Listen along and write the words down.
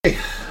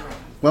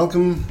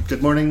Welcome,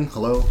 good morning,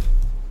 hello,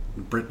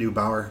 Britt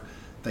Neubauer.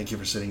 Thank you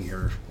for sitting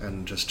here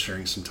and just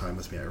sharing some time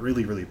with me. I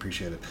really, really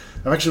appreciate it.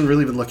 I've actually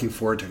really been looking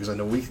forward to it because I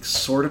know we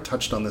sort of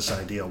touched on this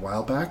idea a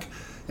while back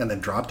and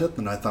then dropped it,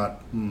 and I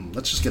thought,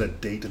 let's just get a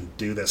date and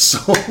do this. So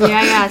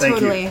yeah, thank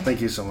totally.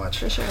 Thank you so much.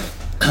 For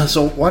sure.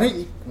 So why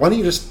don't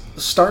you just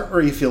start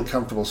where you feel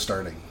comfortable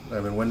starting? I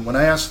mean, when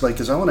I ask,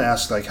 because I want to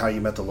ask how you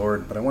met the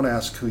Lord, but I want to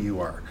ask who you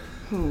are.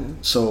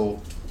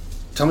 So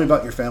tell me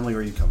about your family,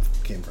 where you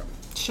came from.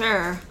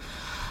 Sure.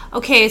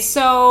 Okay,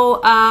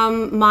 so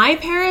my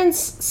parents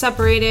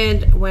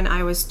separated when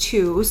I was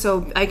 2,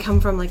 so I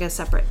come from a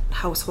separate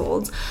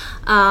household,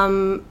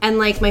 and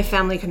my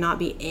family could not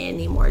be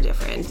any more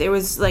different. There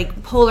was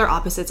polar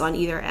opposites on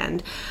either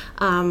end.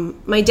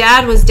 My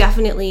dad was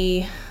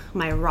definitely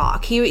my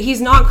rock.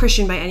 He's not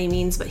Christian by any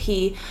means, but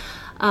he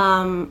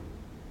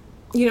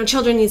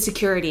children need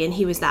security, and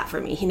he was that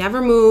for me. He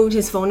never moved.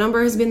 His phone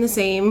number has been the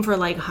same for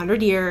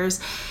 100 years,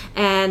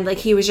 and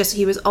he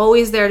was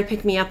always there to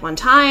pick me up on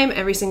time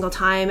every single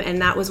time,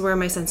 and that was where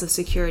my sense of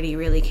security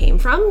really came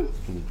from.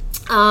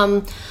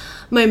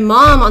 My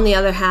mom, on the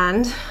other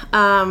hand,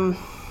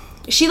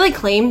 she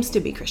claims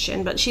to be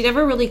Christian, but she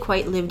never really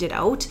quite lived it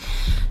out.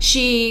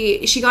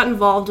 She got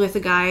involved with a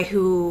guy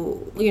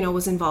who,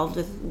 was involved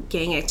with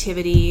gang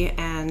activity,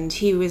 and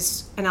he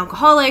was an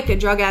alcoholic, a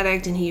drug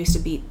addict, and he used to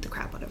beat the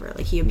crap out of her.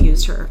 He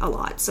abused her a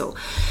lot. So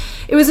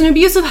it was an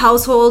abusive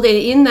household, and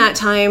in that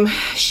time,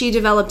 she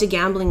developed a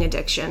gambling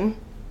addiction,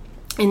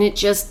 and it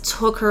just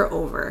took her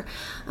over.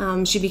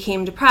 She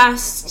became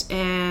depressed,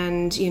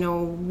 and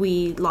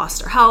we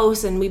lost our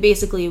house, and we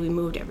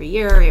moved every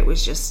year. It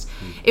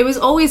was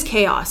always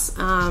chaos,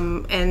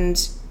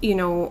 and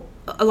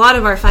a lot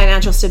of our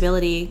financial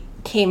stability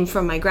came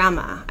from my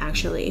grandma,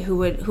 actually, who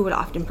would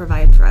often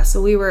provide for us.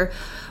 So we were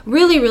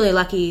really, really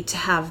lucky to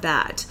have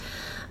that.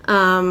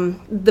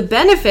 The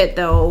benefit,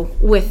 though,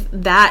 with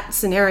that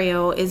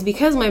scenario is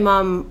because my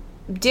mom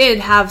did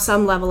have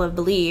some level of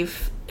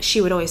belief. She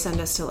would always send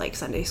us to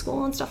Sunday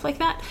school and stuff like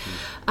that.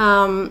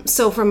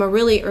 So from a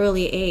really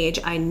early age,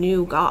 I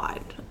knew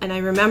God. And I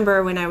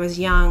remember when I was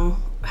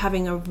young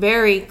having a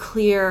very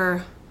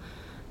clear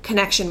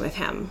connection with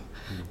him.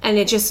 And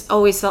it just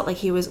always felt like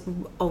he was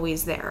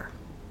always there.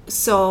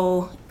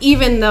 So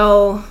even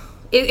though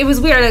it was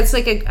weird, it's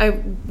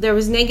there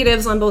was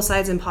negatives on both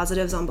sides and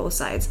positives on both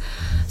sides.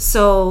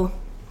 So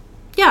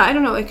yeah, I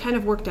don't know. It kind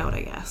of worked out,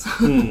 I guess.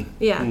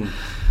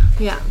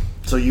 Yeah.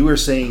 So you were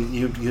saying,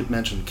 you had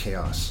mentioned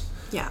chaos.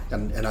 Yeah.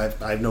 And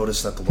I've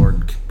noticed that the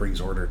Lord brings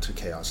order to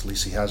chaos. At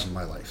least he has in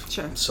my life.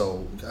 Sure.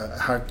 So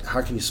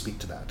how can you speak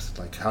to that?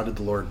 How did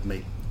the Lord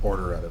make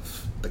order out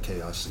of the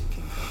chaos that you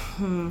came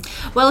from?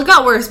 Well, it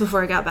got worse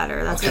before it got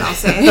better. That's what I'll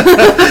say.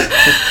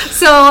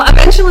 So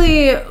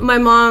eventually my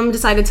mom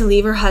decided to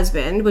leave her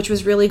husband, which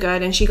was really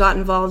good. And she got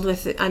involved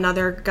with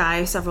another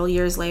guy several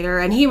years later.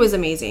 And he was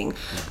amazing.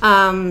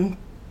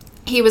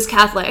 He was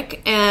Catholic,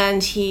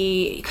 and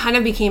he kind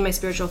of became my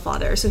spiritual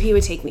father. So he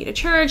would take me to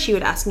church. He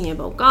would ask me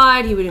about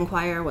God. He would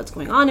inquire what's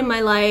going on in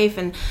my life.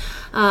 And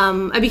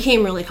I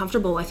became really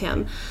comfortable with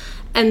him.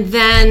 And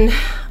then,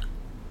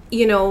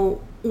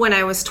 when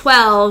I was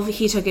 12,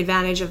 he took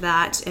advantage of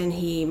that, and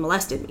he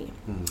molested me.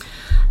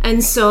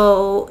 And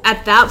so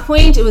at that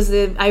point,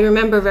 I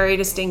remember very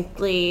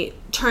distinctly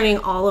turning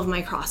all of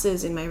my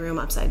crosses in my room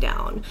upside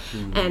down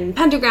and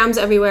pentagrams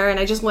everywhere. And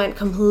I just went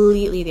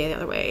completely the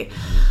other way.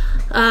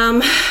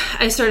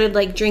 I started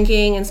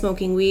drinking and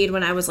smoking weed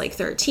when I was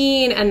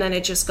 13, and then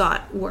it just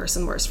got worse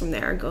and worse from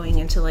there, going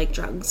into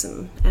drugs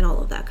and all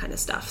of that kind of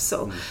stuff.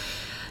 So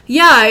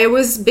yeah, it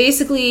was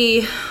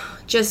basically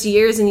just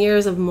years and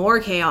years of more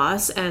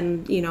chaos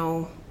and,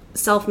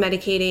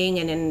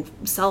 self-medicating and in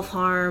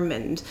self-harm,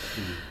 and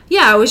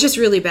yeah, it was just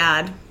really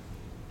bad.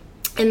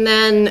 And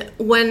then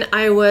when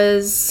I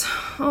was,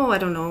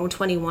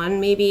 21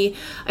 maybe,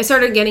 I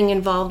started getting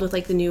involved with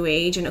the New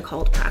Age and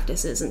occult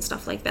practices and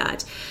stuff like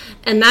that.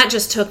 And that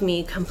just took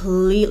me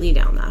completely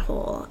down that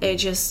hole.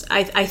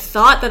 I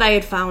thought that I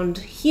had found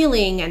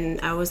healing, and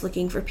I was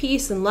looking for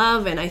peace and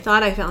love, and I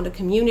thought I found a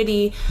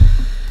community.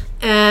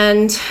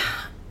 And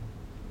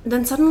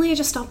then suddenly it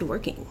just stopped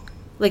working.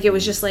 It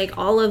was just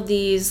all of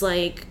these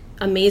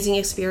amazing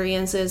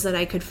experiences that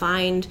I could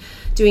find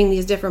doing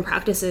these different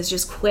practices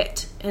just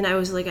quit. And I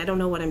was I don't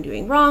know what I'm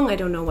doing wrong. I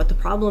don't know what the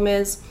problem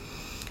is.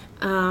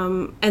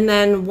 And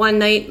then one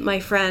night my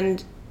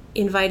friend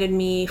invited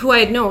me, who I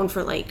had known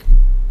for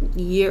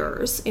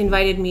years,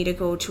 invited me to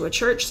go to a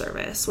church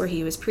service where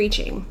he was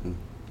preaching.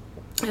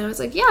 And I was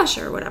yeah,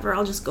 sure, whatever.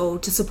 I'll just go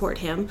to support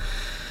him.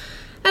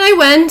 And I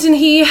went, and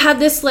he had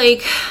this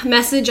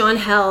message on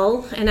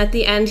hell. And at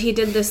the end he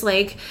did this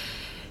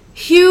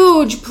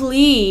huge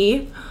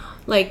plea,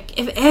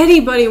 if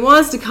anybody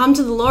wants to come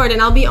to the Lord. And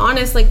I'll be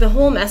honest, the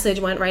whole message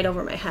went right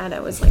over my head.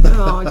 I was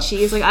oh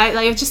geez,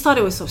 I just thought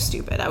it was so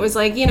stupid. I was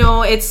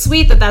it's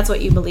sweet that that's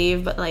what you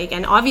believe, but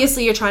and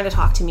obviously you're trying to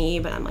talk to me,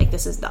 but I'm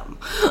this is dumb.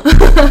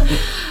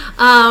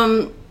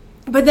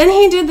 But then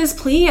he did this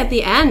plea at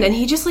the end, and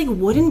he just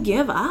wouldn't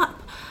give up.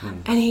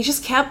 And he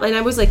just kept, and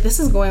I was this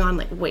is going on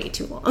way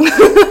too long.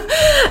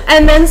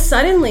 And then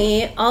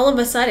suddenly, all of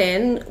a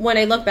sudden, when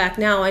I look back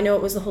now, I know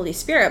it was the Holy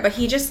Spirit, but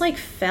he just like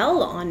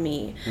fell on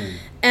me.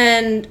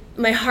 And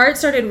my heart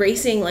started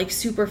racing like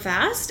super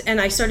fast, and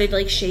I started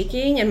like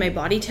shaking, and my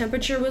body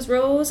temperature was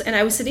rose, and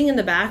I was sitting in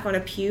the back on a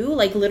pew,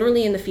 like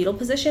literally in the fetal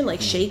position, like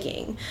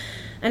shaking.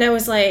 And I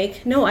was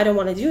like, no, I don't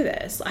want to do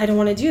this. I don't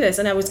want to do this.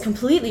 And I was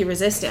completely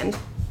resistant.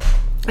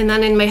 And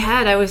then in my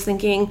head, I was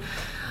thinking,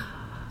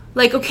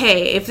 like,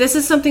 okay, if this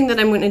is something that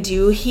I'm going to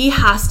do, he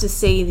has to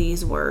say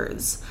these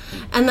words.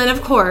 And then,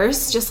 of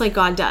course, just like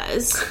God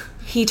does,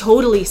 he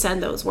totally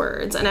said those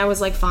words. And I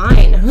was like,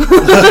 fine.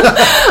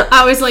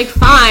 I was like,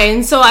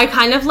 fine. So I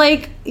kind of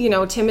like, you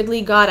know,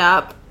 timidly got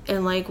up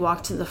and like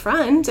walked to the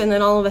front, and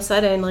then all of a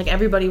sudden like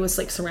everybody was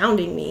like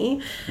surrounding me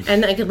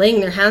and like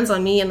laying their hands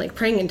on me and like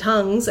praying in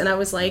tongues, and I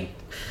was like,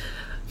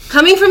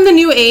 coming from the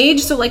new age,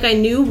 so like I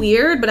knew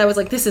weird, but I was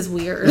like, this is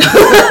weird.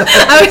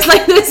 I was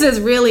like, this is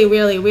really,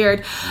 really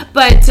weird.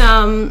 But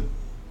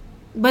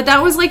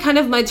that was like kind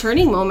of my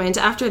turning moment.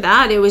 After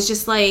that, it was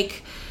just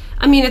like,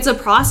 I mean, it's a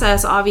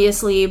process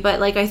obviously,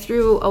 but like I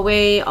threw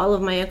away all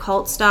of my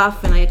occult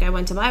stuff, and like I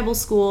went to Bible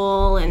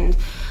school, and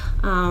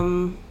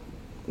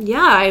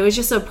yeah, it was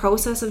just a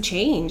process of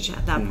change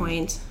at that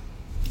point.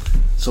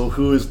 So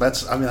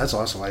that's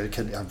awesome.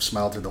 I've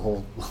smiled through the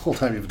whole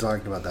time you've been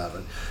talking about that.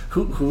 But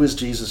who is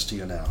Jesus to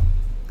you now?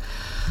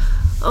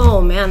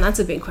 Oh man, that's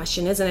a big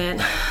question, isn't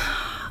it?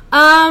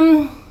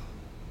 I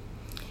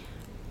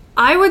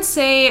would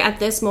say at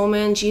this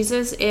moment,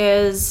 Jesus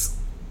is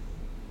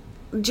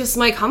just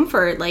my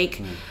comfort.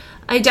 Like,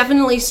 I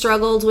definitely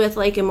struggled with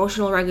like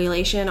emotional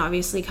regulation,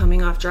 obviously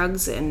coming off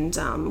drugs and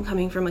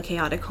coming from a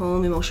chaotic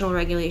home. Emotional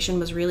regulation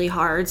was really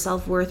hard.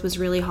 Self-worth was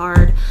really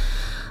hard.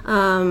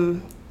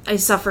 I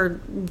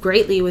suffered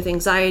greatly with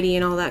anxiety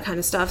and all that kind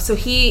of stuff. So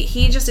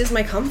he just is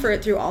my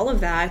comfort through all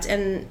of that,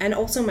 and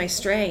also my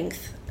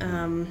strength.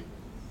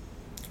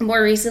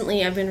 More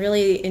recently, I've been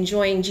really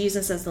enjoying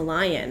Jesus as the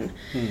lion,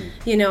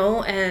 you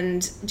know,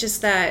 and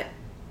just that,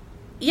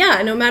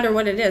 yeah, no matter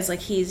what it is, like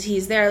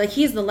he's there, like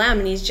he's the lamb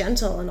and he's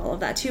gentle and all of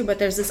that too, but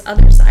there's this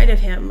other side of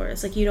him where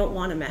it's like you don't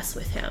want to mess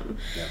with him.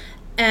 Yeah.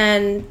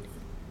 And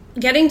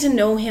getting to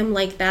know him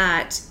like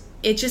that,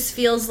 it just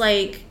feels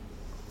like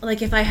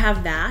if I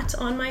have that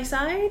on my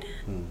side,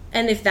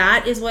 and if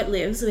that is what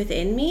lives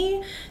within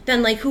me,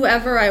 then like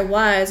whoever I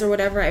was or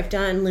whatever I've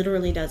done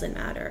literally doesn't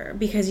matter,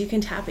 because you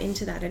can tap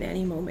into that at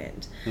any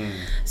moment.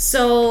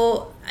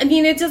 So, I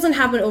mean, it doesn't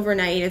happen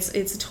overnight.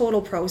 It's a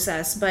total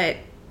process, but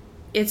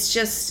it's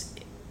just,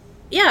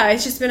 yeah,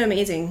 it's just been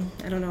amazing.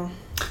 I don't know.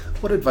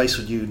 What advice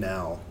would you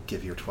now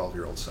give your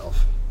 12-year-old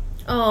self?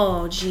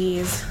 Oh,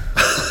 geez.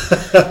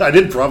 I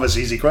didn't promise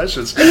easy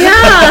questions. Yeah.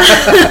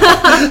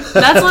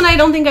 That's one I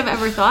don't think I've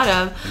ever thought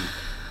of.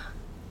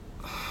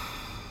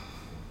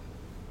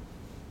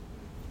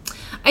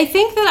 I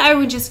think that I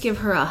would just give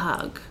her a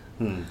hug.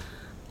 And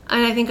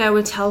I think I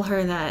would tell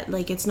her that,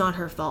 like, it's not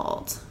her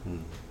fault.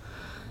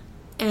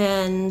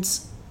 And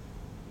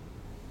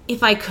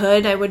if I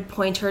could, I would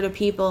point her to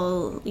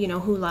people, you know,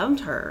 who loved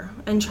her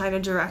and try to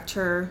direct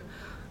her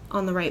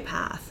on the right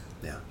path.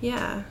 Yeah.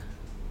 Yeah.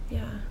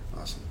 Yeah.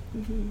 Awesome.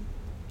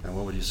 And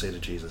what would you say to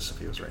Jesus if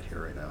he was right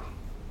here, right now?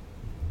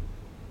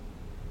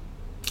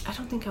 I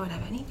don't think I would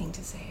have anything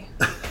to say.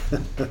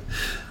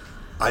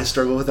 I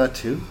struggle with that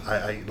too.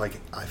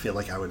 I feel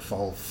like I would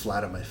fall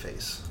flat on my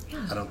face.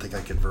 Yeah. I don't think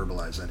I could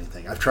verbalize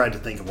anything. I've tried to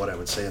think of what I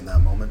would say in that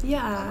moment.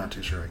 Yeah. I'm not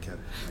too sure I could.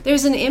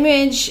 There's an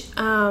image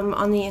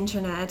on the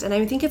internet, and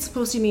I think it's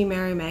supposed to be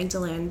Mary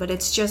Magdalene, but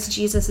it's just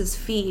Jesus's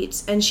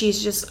feet, and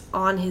she's just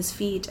on his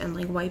feet and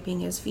like wiping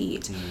his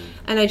feet.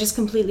 And I just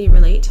completely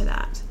relate to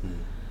that.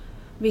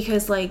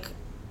 Because like,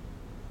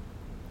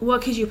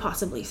 what could you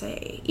possibly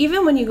say?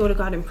 Even when you go to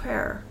God in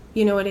prayer,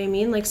 you know what I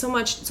mean? Like so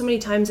many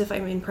times if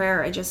I'm in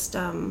prayer, I just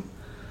have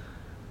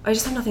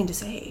nothing to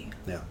say.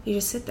 Yeah. You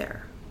just sit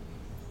there.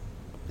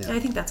 Yeah. And I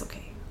think that's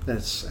okay.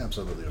 That's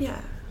absolutely okay.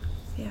 Yeah.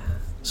 Yeah.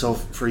 So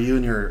for you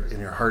in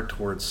your heart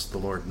towards the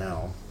Lord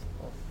now,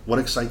 what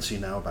excites you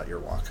now about your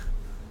walk?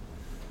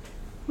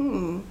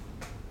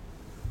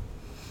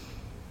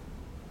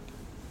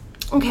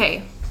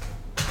 Okay.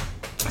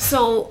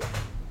 So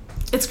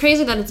it's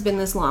crazy that it's been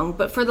this long,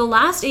 but for the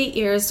last 8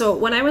 years, so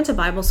when I went to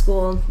Bible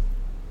school,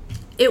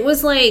 it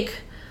was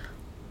like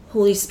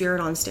Holy Spirit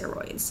on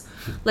steroids.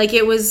 Like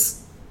it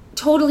was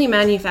totally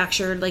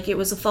manufactured, like it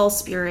was a false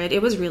spirit.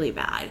 It was really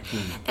bad.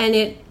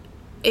 And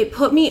it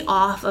put me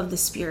off of the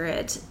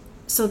Spirit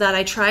so that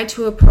I tried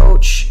to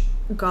approach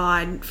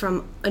God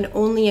from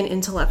only an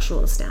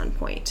intellectual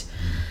standpoint.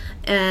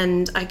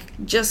 And I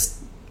just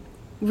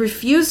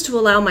refused to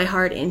allow my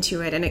heart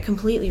into it, and it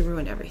completely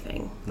ruined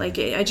everything. Like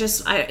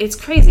it's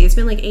crazy. It's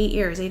been like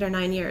 8 or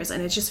 9 years,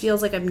 and it just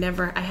feels like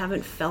I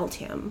haven't felt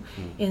him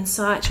in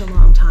such a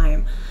long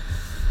time.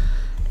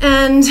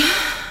 And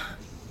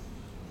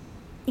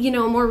you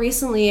know, more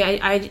recently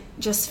I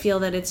just feel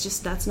that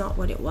that's not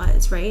what it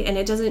was, right? And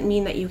it doesn't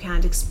mean that you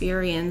can't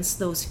experience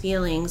those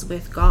feelings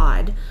with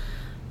God.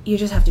 You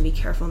just have to be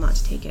careful not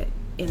to take it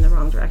in the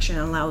wrong direction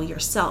and allow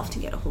yourself to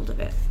get a hold of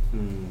it.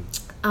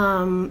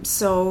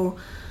 So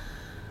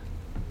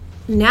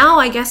now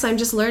I guess I'm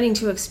just learning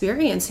to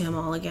experience him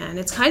all again.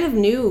 It's kind of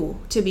new,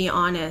 to be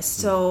honest.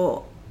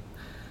 So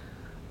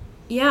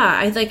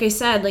yeah, like I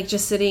said, like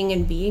just sitting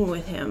and being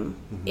with him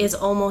is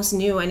almost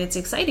new, and it's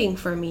exciting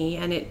for me,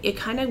 and it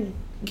kind of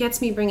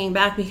gets me bringing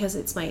back because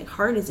it's my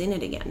heart is in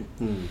it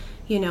again.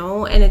 You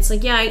know, and it's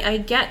like, yeah, I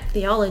get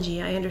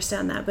theology, I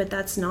understand that, but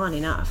that's not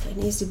enough. It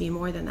needs to be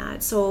more than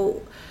that.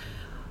 So,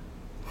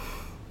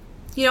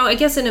 you know, I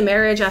guess in a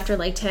marriage after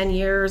like 10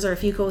 years, or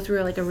if you go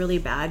through like a really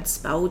bad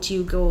spout,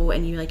 you go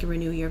and you like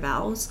renew your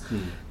vows.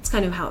 It's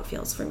kind of how it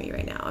feels for me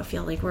right now. I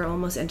feel like we're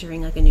almost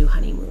entering like a new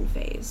honeymoon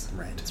phase.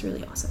 Right. It's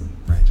really awesome.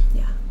 Right.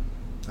 Yeah.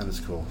 That is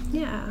cool.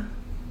 Yeah.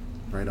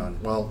 Right on.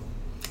 Well,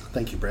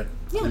 thank you, Britt.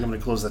 Yeah. I think I'm going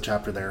to close the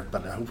chapter there,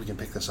 but I hope we can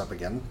pick this up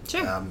again.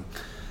 Sure.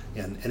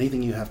 And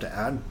anything you have to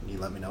add, you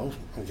let me know.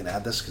 We can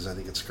add this because I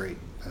think it's great.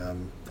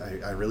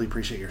 I really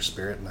appreciate your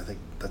spirit, and I think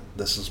that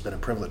this has been a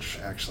privilege,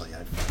 actually.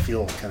 I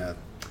feel kind of,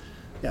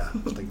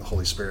 like the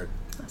Holy Spirit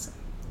Awesome.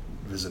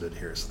 visited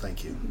here, so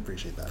thank you.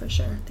 Appreciate that. For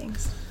sure.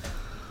 Thanks.